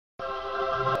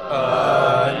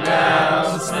Announcements.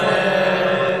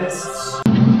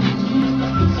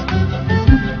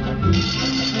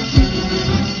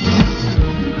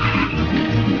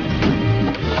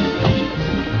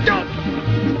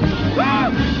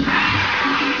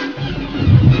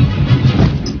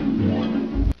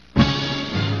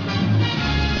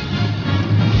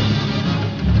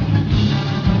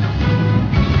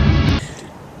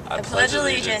 I pledge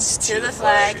allegiance to the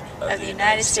flag of the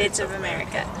United States of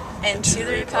America and to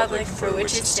the republic for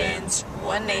which it stands,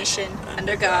 one nation,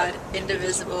 under God,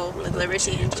 indivisible, with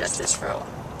liberty and justice for all.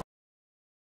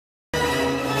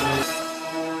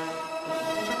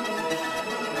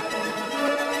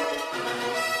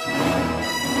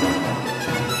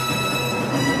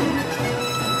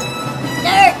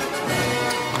 Nerd!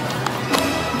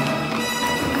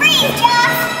 Freeze,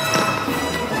 Josh!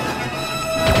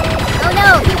 Oh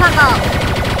no, ping pong ball!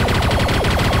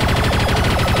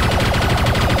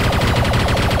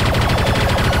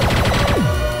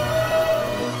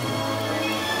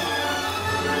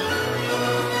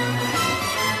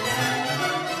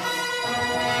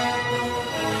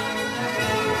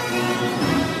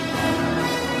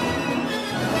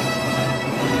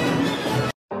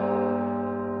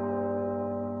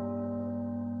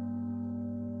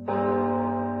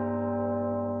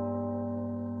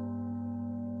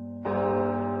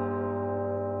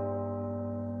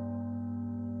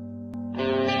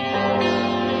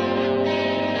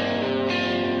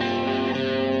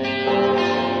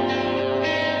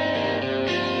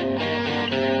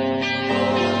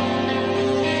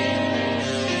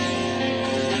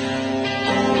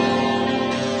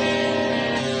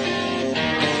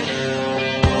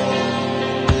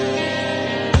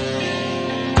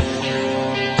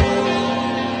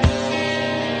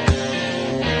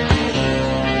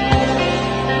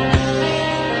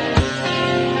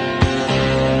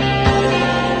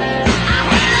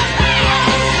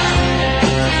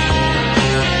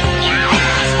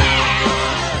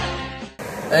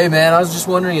 Hey man, I was just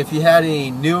wondering if you had any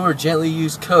new or gently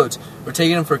used coats. We're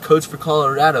taking them for Coats for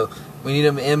Colorado. We need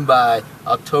them in by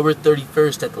October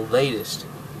 31st at the latest.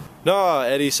 No,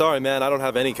 Eddie, sorry man, I don't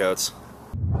have any coats.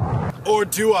 Or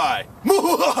do I?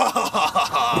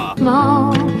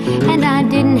 Small, and I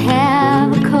didn't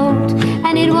have a coat,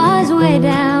 and it was way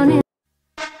down in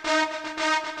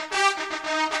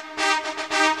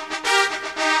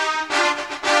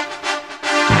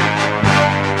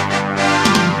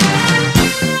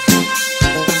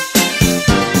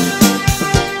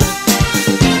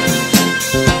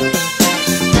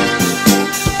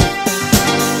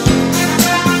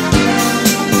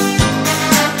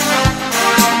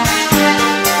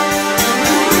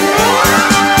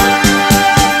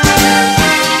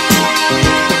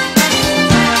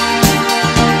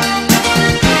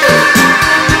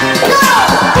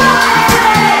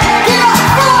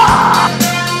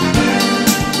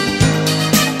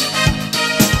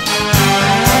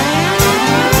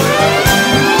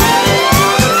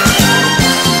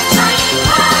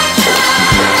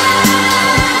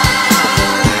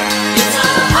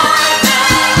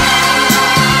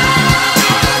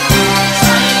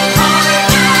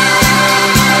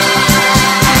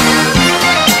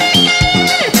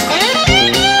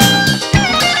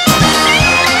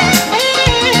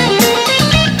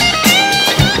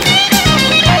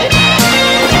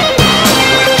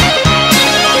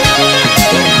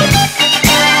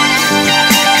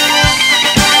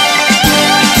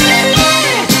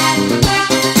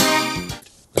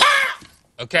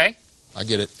Okay? I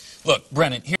get it. Look,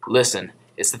 Brennan, here. Listen,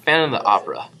 it's the Phantom of the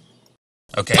Opera.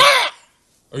 Okay.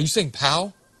 Are you saying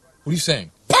pow? What are you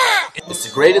saying? It's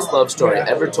the greatest love story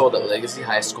ever told at Legacy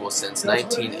High School since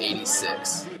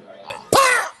 1986.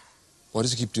 Why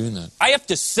does he keep doing that? I have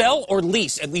to sell or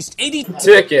lease at least 80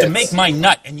 Tickets to make my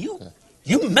nut. And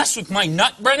you mess with my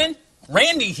nut, Brennan?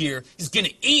 Randy here is gonna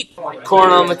eat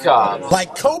Corn on the cob.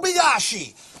 Like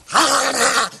Kobayashi.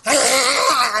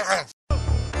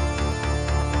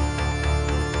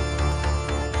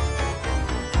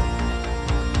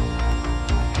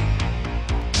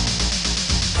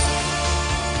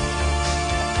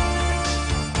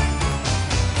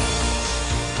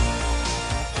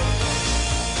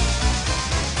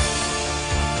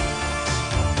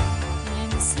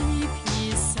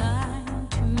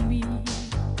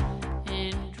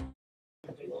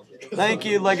 Thank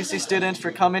you, Legacy students,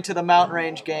 for coming to the Mountain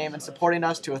Range game and supporting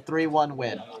us to a 3-1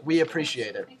 win. We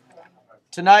appreciate it.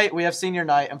 Tonight, we have senior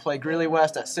night and play Greeley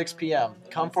West at 6 p.m.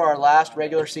 Come for our last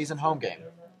regular season home game.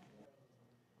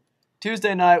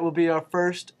 Tuesday night will be our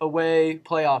first away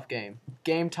playoff game.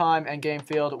 Game time and game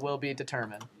field will be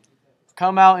determined.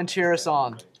 Come out and cheer us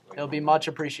on. It'll be much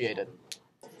appreciated.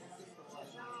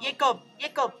 Jacob,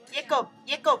 Jacob, Jacob,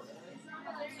 Jacob.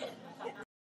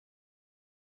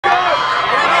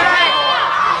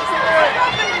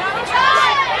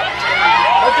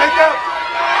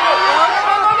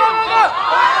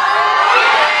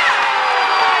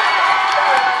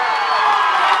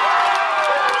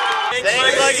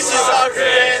 Thanks, Legacy Soccer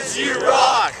fans. You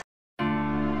rock.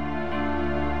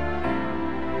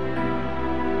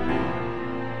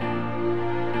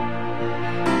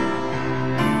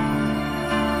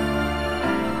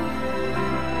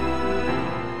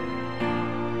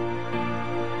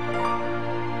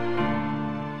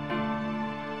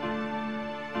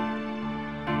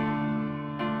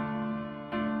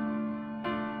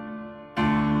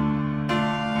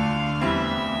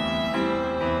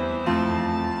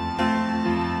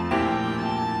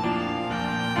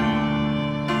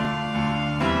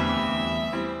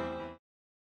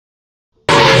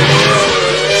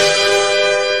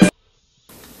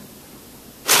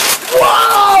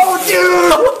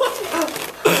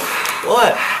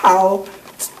 What? How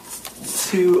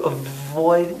to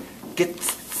avoid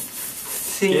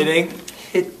getting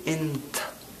hit in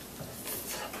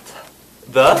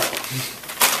the?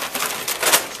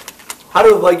 How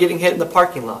to avoid getting hit in the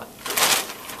parking lot?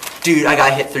 Dude, I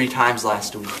got hit 3 times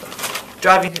last week.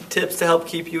 Driving tips to help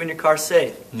keep you and your car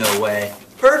safe. No way.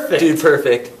 Perfect. Dude,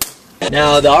 perfect.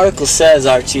 Now, the article says,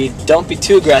 Archie, don't be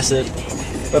too aggressive,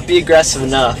 but be aggressive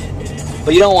enough.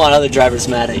 But you don't want other drivers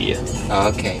mad at you.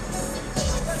 Okay.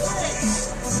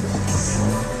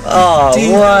 Oh,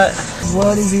 Dude, what?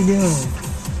 What is he doing?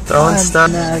 Throwing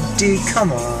stuff? No, dude,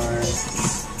 come on.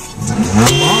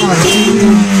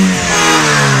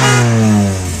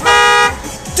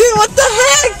 Dude, what the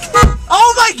heck?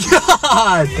 Oh my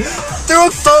god! Threw a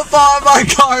football at my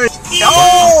car.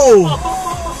 Oh!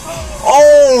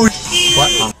 Oh!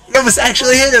 What? I almost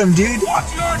actually hit him, dude.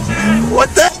 What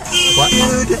the? What?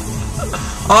 Dude.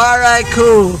 Alright,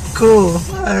 cool, cool.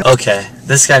 Okay,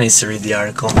 this guy needs to read the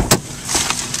article.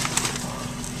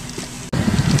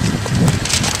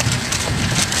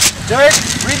 Dirk,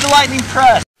 read the lightning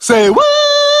press. Say what?